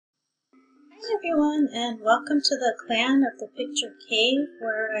everyone, and welcome to the Clan of the Picture Cave,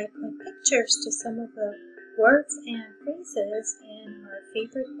 where I put pictures to some of the words and phrases in our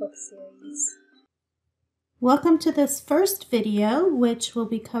favorite book series. Welcome to this first video, which will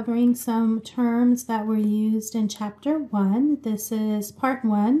be covering some terms that were used in Chapter 1. This is part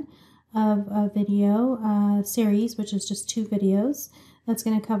 1 of a video series, which is just 2 videos. That's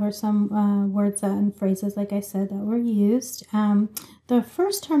going to cover some words and phrases, like I said, that were used. The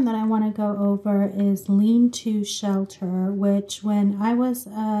first term that I want to go over is lean-to shelter, which when I was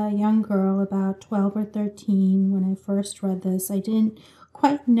a young girl, about 12 or 13, when I first read this, I didn't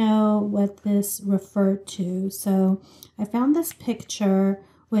quite know what this referred to. So I found this picture,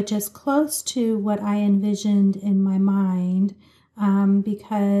 which is close to what I envisioned in my mind,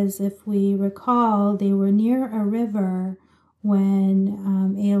 because if we recall, they were near a river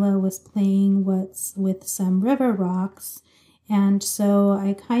when Ayla was playing with some river rocks. And so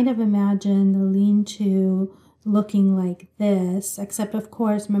I kind of imagine the lean-to looking like this, except of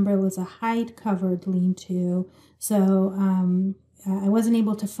course, remember, it was a hide-covered lean-to. So I wasn't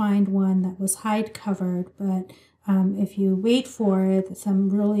able to find one that was hide-covered, but if you wait for it, some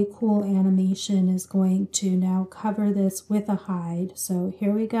really cool animation is going to now cover this with a hide. So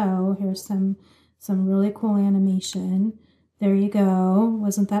here we go. Here's some really cool animation. There you go.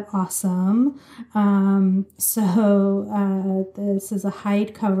 Wasn't that awesome? This is a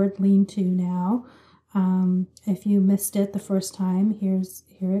hide-covered lean-to now. If you missed it the first time, here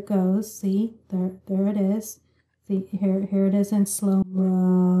it goes. See, there it is. See, here it is in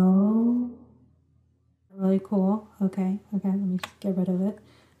slow-mo. Really cool. Okay, let me just get rid of it.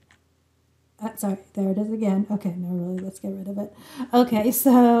 Sorry, there it is again. Okay, no, really, let's get rid of it. Okay,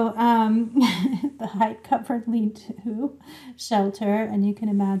 so the hide-covered lean-to shelter, and you can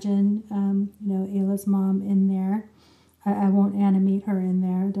imagine, Ayla's mom in there. I won't animate her in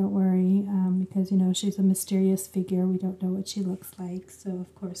there, don't worry, because, she's a mysterious figure. We don't know what she looks like, so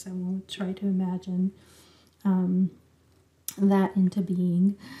of course I won't try to imagine that into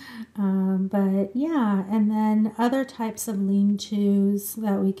being. But yeah, and then other types of lean-tos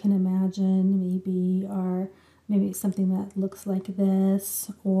that we can imagine maybe something that looks like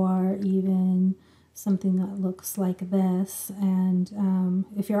this, or even something that looks like this. And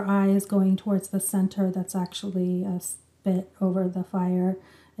if your eye is going towards the center, that's actually a spit over the fire.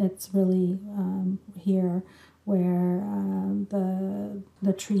 It's really here where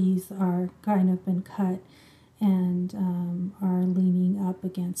the trees are kind of been cut and are leaning up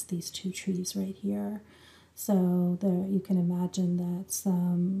against these 2 trees right here. So there you can imagine that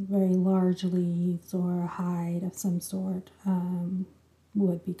some very large leaves or a hide of some sort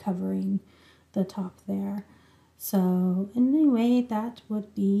would be covering the top there. So anyway, that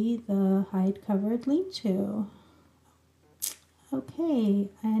would be the hide-covered lean-to.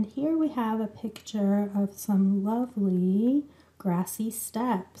 Okay, and here we have a picture of some lovely grassy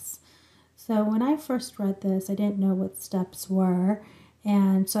steps. So when I first read this, I didn't know what steps were,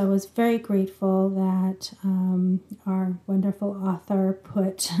 and so I was very grateful that our wonderful author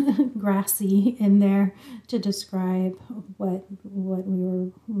put grassy in there to describe what we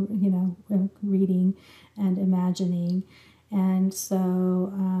were, reading and imagining. And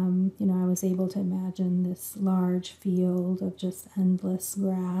so, I was able to imagine this large field of just endless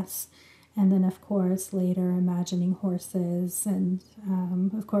grass. And then, of course, later imagining horses, and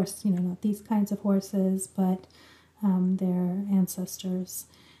of course, not these kinds of horses, but their ancestors.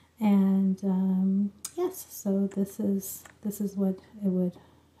 And yes, so this is what it would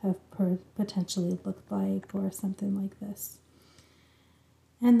have potentially looked like, or something like this.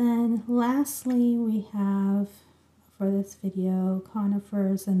 And then lastly, we have, for this video,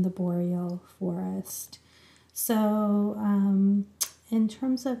 conifers in the boreal forest. So in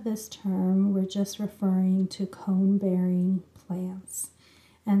terms of this term, we're just referring to cone-bearing plants.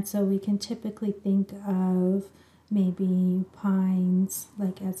 And so we can typically think of maybe pines,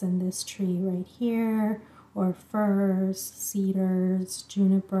 like as in this tree right here, or firs, cedars,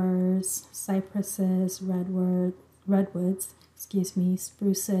 junipers, cypresses, redwoods,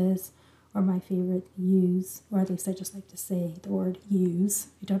 spruces, or my favorite, yews, or at least I just like to say the word yews.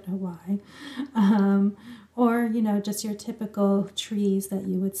 I don't know why. Or, just your typical trees that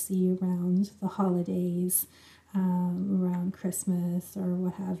you would see around the holidays, around Christmas or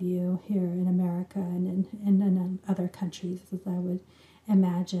what have you, here in America and in other countries, as I would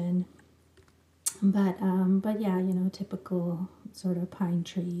imagine. But yeah, typical sort of pine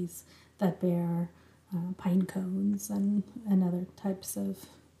trees that bear pine cones and other types of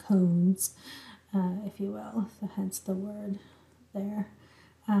cones, if you will, so hence the word there.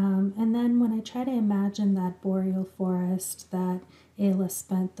 And then when I try to imagine that boreal forest that Ayla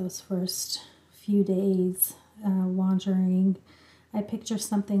spent those first few days wandering, I picture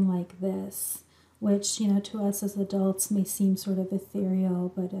something like this, which, you know, to us as adults may seem sort of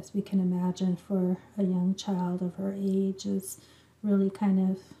ethereal, but as we can imagine for a young child of her age is really kind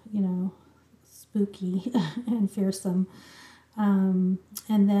of, you know, spooky and fearsome. And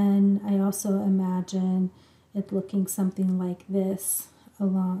then I also imagine it looking something like this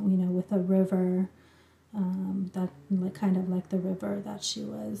along, you know, with a river, that kind of like the river that she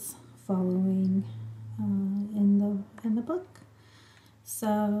was following in the book.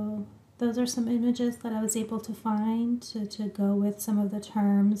 So those are some images that I was able to find to go with some of the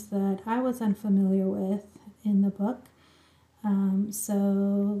terms that I was unfamiliar with in the book.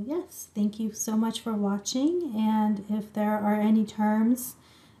 So yes, thank you so much for watching, and if there are any terms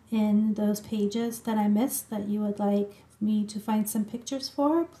in those pages that I missed that you would like me to find some pictures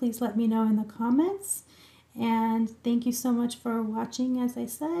for, please let me know in the comments. And thank you so much for watching, as I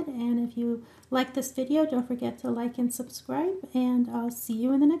said, and if you like this video, don't forget to like and subscribe, and I'll see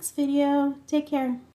you in the next video. Take care.